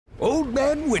Old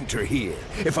Man Winter here.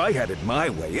 If I had it my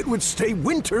way, it would stay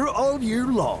winter all year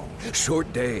long.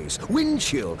 Short days, wind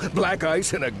chill, black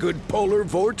ice, and a good polar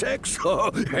vortex.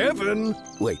 Oh, heaven!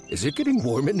 Wait, is it getting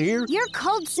warm in here? Your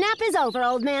cold snap is over,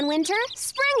 Old Man Winter.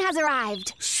 Spring has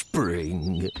arrived.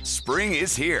 Spring. Spring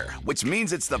is here, which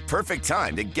means it's the perfect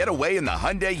time to get away in the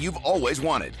Hyundai you've always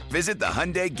wanted. Visit the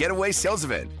Hyundai Getaway Sales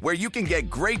Event, where you can get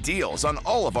great deals on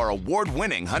all of our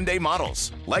award-winning Hyundai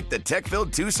models, like the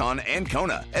tech-filled Tucson and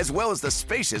Kona, as well as the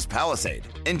spacious Palisade.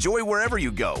 Enjoy wherever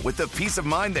you go with the peace of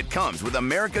mind that comes with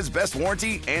America's best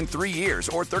warranty and 3 years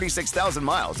or 36,000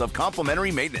 miles of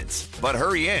complimentary maintenance. But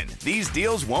hurry in, these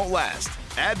deals won't last.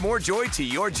 Add more joy to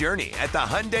your journey at the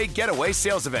Hyundai Getaway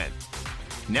Sales Event.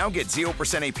 Now get 0%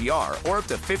 APR or up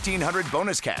to $1,500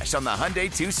 bonus cash on the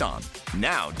Hyundai Tucson.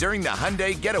 Now, during the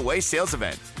Hyundai Getaway Sales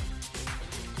Event.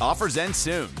 Offers end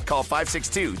soon. Call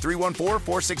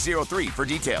 562-314-4603 for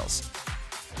details.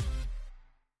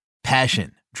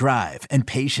 Passion, drive, and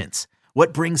patience.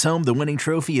 What brings home the winning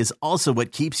trophy is also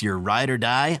what keeps your ride or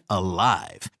die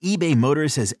alive. eBay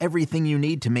Motors has everything you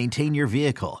need to maintain your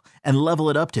vehicle and level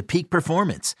it up to peak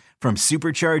performance. From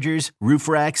superchargers, roof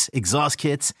racks, exhaust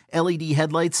kits, LED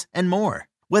headlights, and more.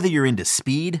 Whether you're into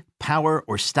speed, power,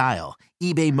 or style,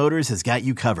 eBay Motors has got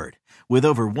you covered. With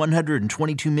over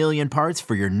 122 million parts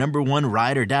for your number one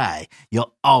ride or die,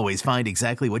 you'll always find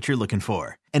exactly what you're looking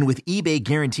for. And with eBay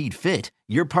Guaranteed Fit,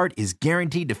 your part is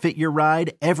guaranteed to fit your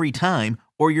ride every time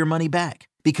or your money back.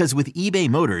 Because with eBay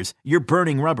Motors, you're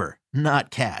burning rubber,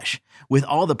 not cash. With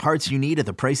all the parts you need at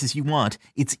the prices you want,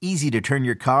 it's easy to turn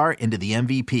your car into the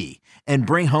MVP and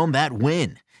bring home that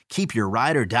win. Keep your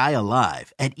ride or die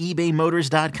alive at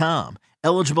ebaymotors.com.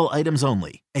 Eligible items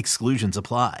only. Exclusions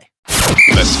apply.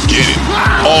 Let's get it.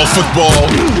 All football,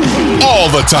 all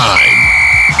the time.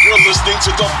 You're listening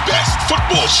to the best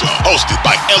football show, hosted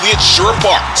by Elliot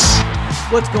Shore-Parks.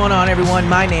 What's going on, everyone?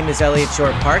 My name is Elliot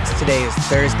Shore-Parks. Today is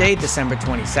Thursday, December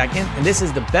 22nd, and this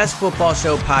is the Best Football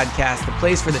Show podcast, the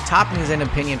place for the top news and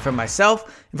opinion from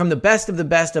myself and from the best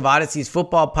of Odyssey's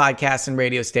football podcasts and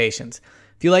radio stations.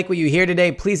 If you like what you hear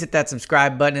today, please hit that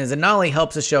subscribe button, as it not only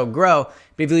helps the show grow,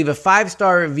 but if you leave a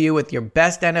 5-star review with your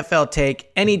best NFL take,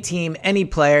 any team, any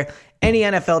player, any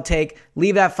NFL take,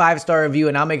 leave that 5-star review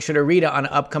and I'll make sure to read it on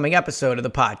an upcoming episode of the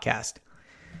podcast.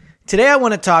 Today I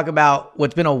want to talk about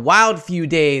what's been a wild few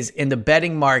days in the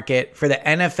betting market for the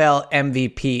NFL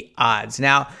MVP odds.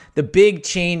 Now, the big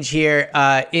change here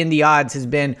in the odds has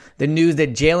been the news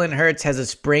that Jalen Hurts has a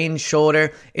sprained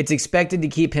shoulder. It's expected to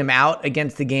keep him out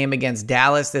against the game against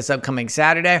Dallas this upcoming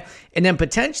Saturday. And then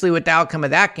potentially with the outcome of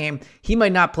that game, he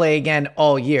might not play again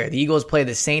all year. The Eagles play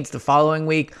the Saints the following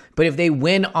week. But if they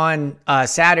win on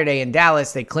Saturday in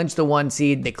Dallas, they clinch the 1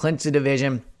 seed, they clinch the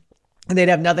division, and they'd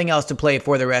have nothing else to play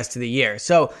for the rest of the year.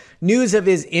 So news of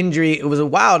his injury, it was a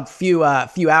wild few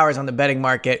hours on the betting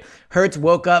market. Hurts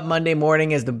woke up Monday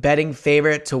morning as the betting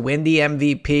favorite to win the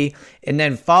MVP. And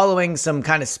then following some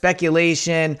kind of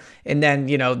speculation and then,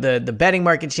 the betting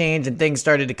market changed and things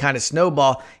started to kind of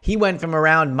snowball, he went from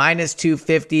around minus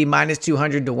 250, minus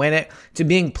 200 to win it to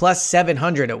being plus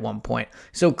 700 at one point.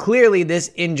 So clearly this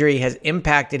injury has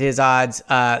impacted his odds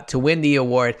to win the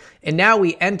award. And now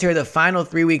we enter the final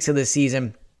 3 weeks of the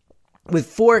season with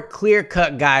 4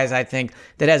 clear-cut guys, I think,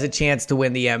 that has a chance to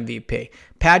win the MVP.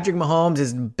 Patrick Mahomes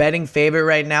is betting favorite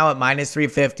right now at minus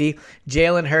 350.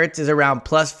 Jalen Hurts is around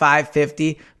plus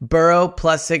 550. Burrow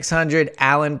plus 600.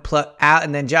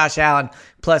 And then Josh Allen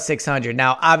plus 600.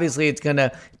 Now, obviously, it's going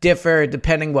to differ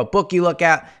depending what book you look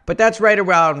at, but that's right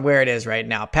around where it is right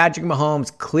now. Patrick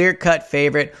Mahomes, clear-cut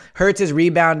favorite. Hurts has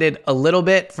rebounded a little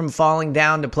bit from falling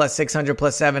down to plus 600,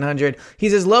 plus 700.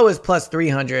 He's as low as plus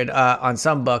 300 on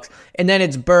some books. And then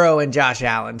it's Burrow and Josh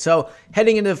Allen. So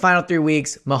heading into the final 3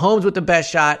 weeks, Mahomes with the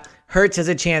best shot. Hurts has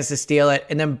a chance to steal it,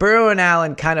 and then Burrow and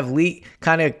Allen kind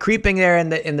of creeping there in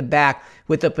the back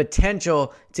with the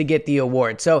potential to get the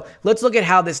award. So let's look at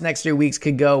how this next 3 weeks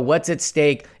could go, what's at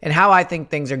stake, and how I think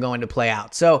things are going to play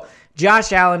out. So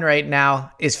Josh Allen right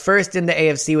now is first in the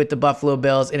AFC with the Buffalo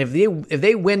Bills, and if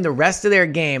they win the rest of their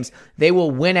games, they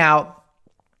will win out,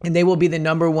 and they will be the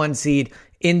number 1 seed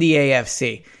in the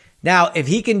AFC. Now, if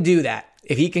he can do that,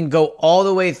 if he can go all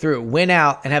the way through, win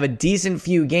out, and have a decent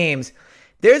few games,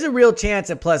 there's a real chance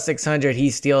at plus 600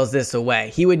 he steals this away.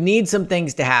 He would need some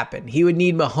things to happen. He would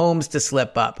need Mahomes to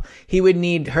slip up. He would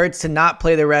need Hurts to not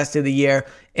play the rest of the year,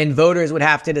 and voters would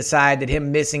have to decide that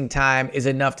him missing time is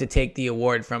enough to take the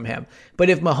award from him.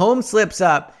 But if Mahomes slips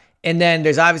up And then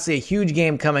there's obviously a huge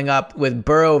game coming up with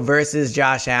Burrow versus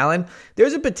Josh Allen.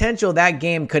 There's a potential that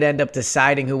game could end up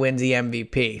deciding who wins the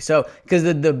MVP. So, because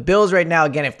the Bills right now,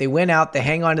 again, if they win out, they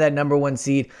hang on to that number 1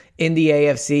 seed in the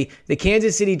AFC. The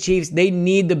Kansas City Chiefs, they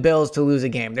need the Bills to lose a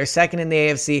game. They're second in the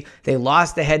AFC. They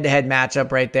lost the head-to-head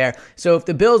matchup right there. So if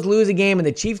the Bills lose a game and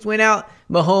the Chiefs win out,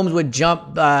 Mahomes would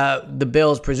jump the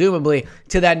Bills, presumably,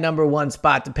 to that number 1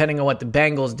 spot, depending on what the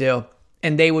Bengals do.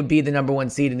 And they would be the number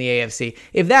 1 seed in the AFC.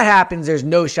 If that happens, there's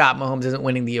no shot Mahomes isn't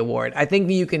winning the award. I think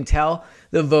that you can tell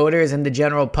the voters and the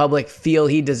general public feel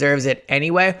he deserves it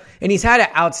anyway. And he's had an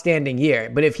outstanding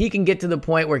year. But if he can get to the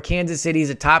point where Kansas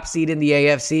City's a top seed in the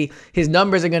AFC, his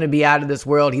numbers are going to be out of this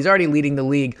world. He's already leading the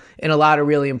league in a lot of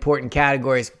really important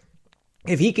categories.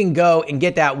 If he can go and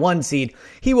get that 1 seed,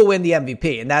 he will win the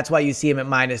MVP, and that's why you see him at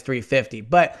minus 350.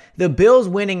 But the Bills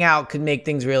winning out could make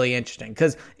things really interesting,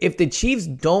 because if the Chiefs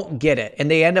don't get it and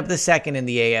they end up the second in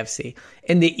the AFC,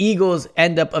 and the Eagles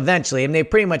end up eventually, and they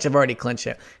pretty much have already clinched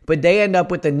it, but they end up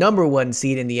with the number 1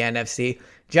 seed in the NFC,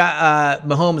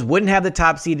 Mahomes wouldn't have the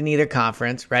top seed in either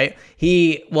conference, right?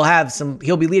 He'll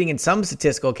be leading in some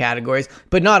statistical categories,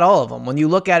 but not all of them. When you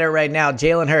look at it right now,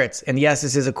 Jalen Hurts, and yes,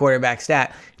 this is a quarterback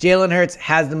stat, Jalen Hurts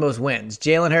has the most wins.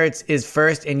 Jalen Hurts is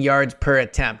first in yards per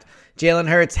attempt. Jalen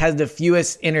Hurts has the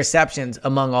fewest interceptions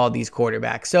among all these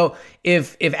quarterbacks. So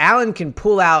if Allen can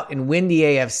pull out and win the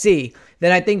AFC,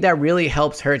 then I think that really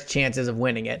helps Hurts' chances of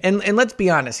winning it. And let's be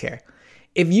honest here.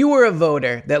 If you were a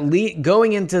voter that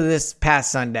going into this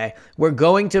past Sunday, we're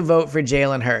going to vote for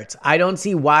Jalen Hurts, I don't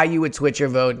see why you would switch your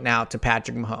vote now to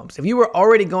Patrick Mahomes. If you were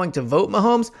already going to vote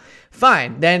Mahomes,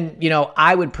 fine. Then,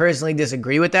 I would personally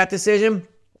disagree with that decision.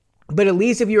 But at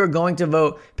least if you are going to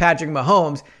vote Patrick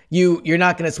Mahomes, you're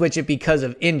not going to switch it because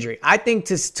of injury. I think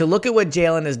to look at what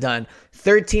Jalen has done,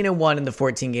 13-1 in the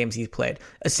 14 games he's played.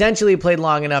 Essentially played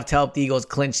long enough to help the Eagles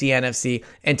clinch the NFC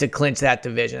and to clinch that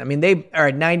division. I mean, they are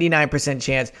a 99%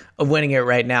 chance of winning it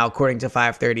right now, according to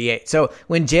 538. So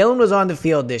when Jalen was on the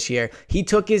field this year, he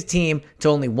took his team to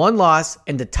only 1 loss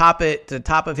and to the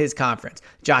top of his conference.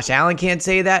 Josh Allen can't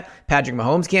say that. Patrick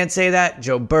Mahomes can't say that.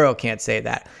 Joe Burrow can't say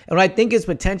that. And what I think is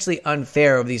potentially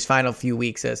unfair of these final few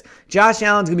weeks is Josh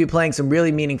Allen's going to be playing some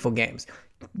really meaningful games.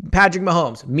 Patrick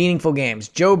Mahomes, meaningful games.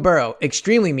 Joe Burrow,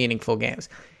 extremely meaningful games.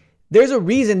 There's a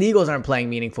reason the Eagles aren't playing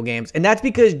meaningful games, and that's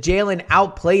because Jalen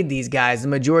outplayed these guys the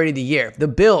majority of the year. The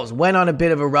Bills went on a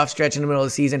bit of a rough stretch in the middle of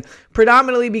the season,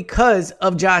 predominantly because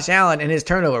of Josh Allen and his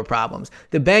turnover problems.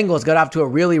 The Bengals got off to a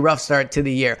really rough start to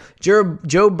the year.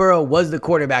 Joe Burrow was the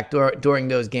quarterback during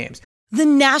those games. The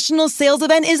national sales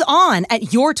event is on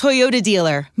at your Toyota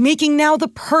dealer, making now the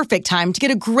perfect time to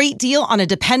get a great deal on a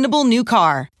dependable new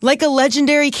car. Like a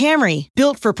legendary Camry,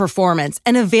 built for performance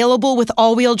and available with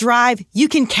all-wheel drive, you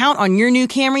can count on your new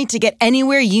Camry to get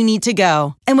anywhere you need to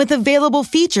go. And with available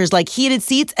features like heated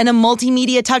seats and a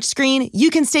multimedia touchscreen,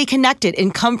 you can stay connected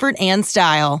in comfort and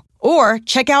style. Or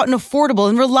check out an affordable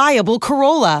and reliable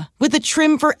Corolla with a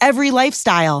trim for every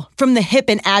lifestyle, from the hip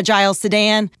and agile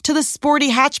sedan to the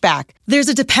sporty hatchback. There's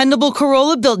a dependable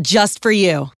Corolla built just for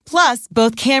you. Plus,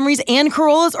 both Camrys and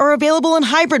Corollas are available in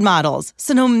hybrid models,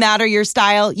 so no matter your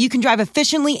style, you can drive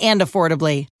efficiently and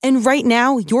affordably. And right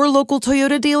now, your local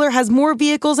Toyota dealer has more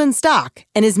vehicles in stock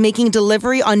and is making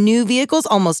delivery on new vehicles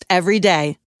almost every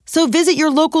day. So visit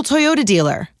your local Toyota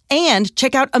dealer. And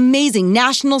check out amazing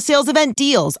national sales event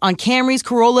deals on Camrys,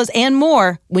 Corollas, and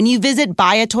more when you visit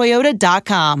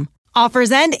buyatoyota.com.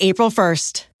 Offers end April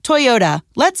 1st. Toyota,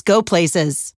 let's go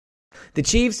places. The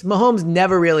Chiefs, Mahomes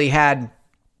never really had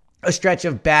a stretch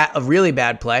of really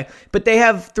bad play, but they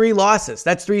have 3 losses.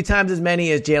 That's 3 times as many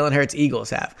as Jalen Hurts' Eagles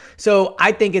have. So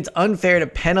I think it's unfair to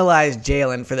penalize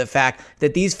Jalen for the fact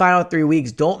that these final 3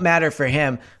 weeks don't matter for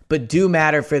him, but do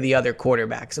matter for the other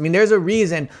quarterbacks. I mean, there's a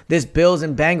reason this Bills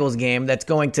and Bengals game that's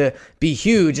going to be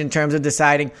huge in terms of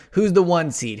deciding who's the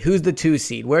 1 seed, who's the 2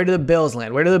 seed, where do the Bills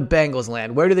land, where do the Bengals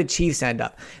land, where do the Chiefs end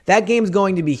up. That game's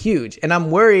going to be huge, and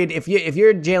I'm worried if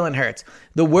you're Jalen Hurts,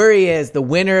 the worry is the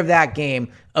winner of that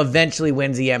game eventually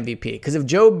wins the MVP. Because if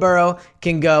Joe Burrow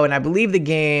can go, and I believe the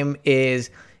game's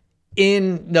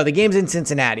in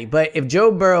Cincinnati, but if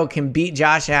Joe Burrow can beat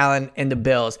Josh Allen and the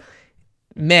Bills,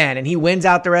 man, and he wins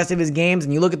out the rest of his games,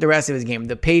 and you look at the rest of his game,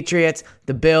 the Patriots,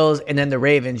 the Bills, and then the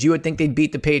Ravens, you would think they'd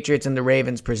beat the Patriots and the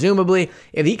Ravens, presumably.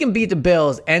 If he can beat the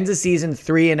Bills, ends the season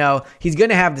 3-0, he's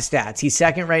going to have the stats. He's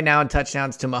second right now in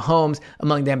touchdowns to Mahomes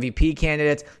among the MVP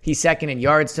candidates. He's second in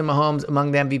yards to Mahomes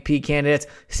among the MVP candidates.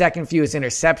 Second fewest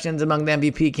interceptions among the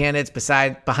MVP candidates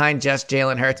behind just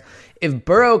Jalen Hurts. If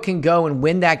Burrow can go and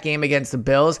win that game against the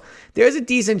Bills, there's a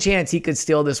decent chance he could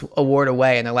steal this award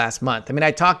away in the last month. I mean,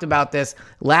 I talked about this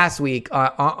last week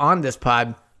on this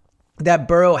pod. that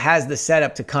Burrow has the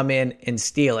setup to come in and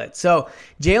steal it. So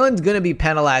Jalen's going to be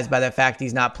penalized by the fact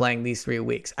he's not playing these 3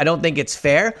 weeks. I don't think it's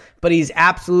fair, but he's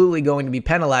absolutely going to be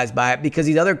penalized by it because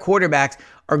these other quarterbacks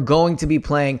are going to be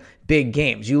playing big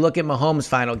games. You look at Mahomes'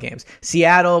 final games.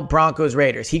 Seattle, Broncos,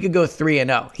 Raiders. He could go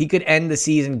 3-0. He could end the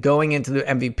season going into the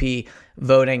MVP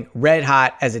voting red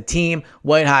hot as a team,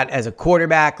 white hot as a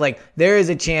quarterback. Like, there is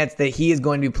a chance that he is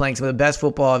going to be playing some of the best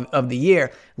football of the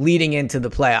year leading into the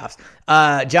playoffs.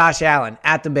 Josh Allen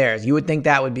at the Bears. You would think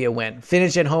that would be a win.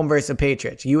 Finish at home versus the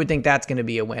Patriots. You would think that's going to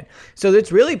be a win. So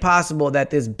it's really possible that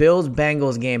this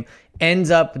Bills-Bengals game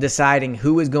ends up deciding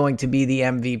who is going to be the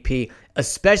MVP,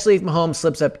 especially if Mahomes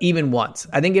slips up even once.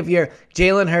 I think if you're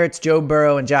Jalen Hurts, Joe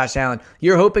Burrow, and Josh Allen,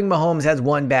 you're hoping Mahomes has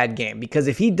one bad game, because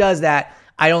if he does that,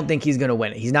 I don't think he's going to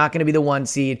win it. He's not going to be the 1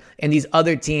 seed, and these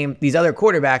other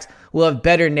quarterbacks will have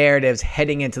better narratives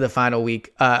heading into the final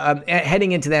week,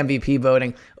 heading into the MVP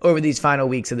voting over these final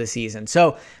weeks of the season.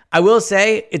 So I will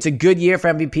say it's a good year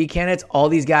for MVP candidates. All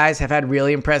these guys have had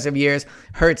really impressive years.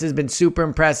 Hurts has been super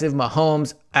impressive.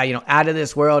 Mahomes, out of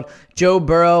this world. Joe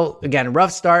Burrow, again,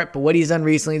 rough start, but what he's done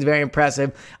recently is very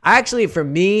impressive. For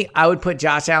me, I would put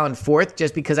Josh Allen 4th,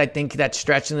 just because I think that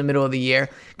stretch in the middle of the year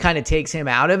kind of takes him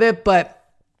out of it. But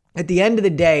at the end of the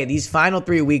day, these final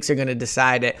 3 weeks are going to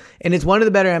decide it. And it's one of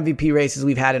the better MVP races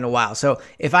we've had in a while. So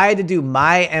if I had to do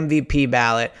my MVP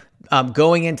ballot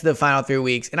going into the final 3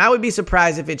 weeks, and I would be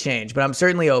surprised if it changed, but I'm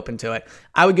certainly open to it,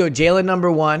 I would go Jalen number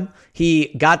 1.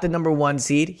 He got the number 1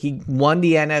 seed. He won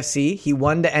the NFC. He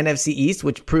won the NFC East,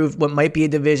 which proved what might be a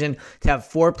division to have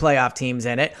 4 playoff teams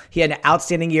in it. He had an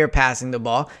outstanding year passing the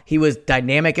ball. He was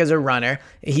dynamic as a runner.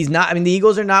 The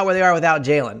Eagles are not where they are without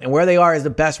Jalen, and where they are is the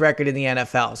best record in the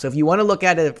NFL. So if you want to look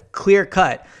at it clear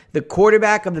cut, the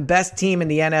quarterback of the best team in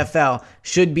the NFL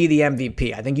should be the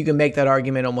MVP. I think you can make that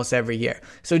argument almost every year.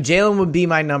 So Jalen would be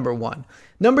my number 1.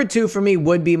 Number 2 for me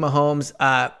would be Mahomes.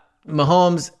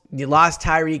 Mahomes, you lost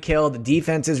Tyreek Hill. The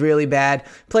defense is really bad.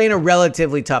 Playing a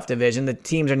relatively tough division. The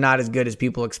teams are not as good as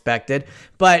people expected.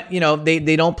 But,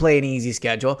 they don't play an easy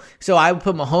schedule. So I would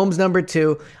put Mahomes number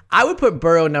 2. I would put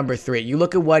Burrow number 3. You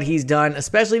look at what he's done,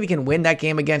 especially if he can win that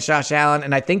game against Josh Allen,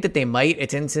 and I think that they might.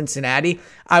 It's in Cincinnati.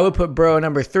 I would put Burrow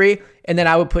number 3, and then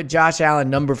I would put Josh Allen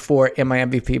number 4 in my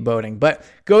MVP voting. But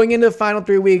going into the final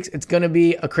 3 weeks, it's going to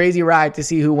be a crazy ride to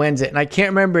see who wins it. And I can't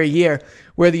remember a year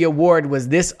where the award was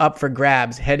this up for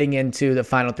grabs heading into the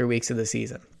final 3 weeks of the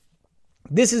season.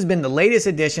 This has been the latest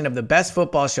edition of the Best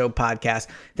Football Show podcast.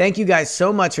 Thank you guys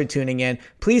so much for tuning in.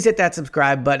 Please hit that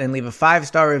subscribe button and leave a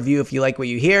 5-star review if you like what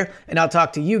you hear, and I'll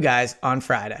talk to you guys on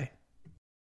Friday.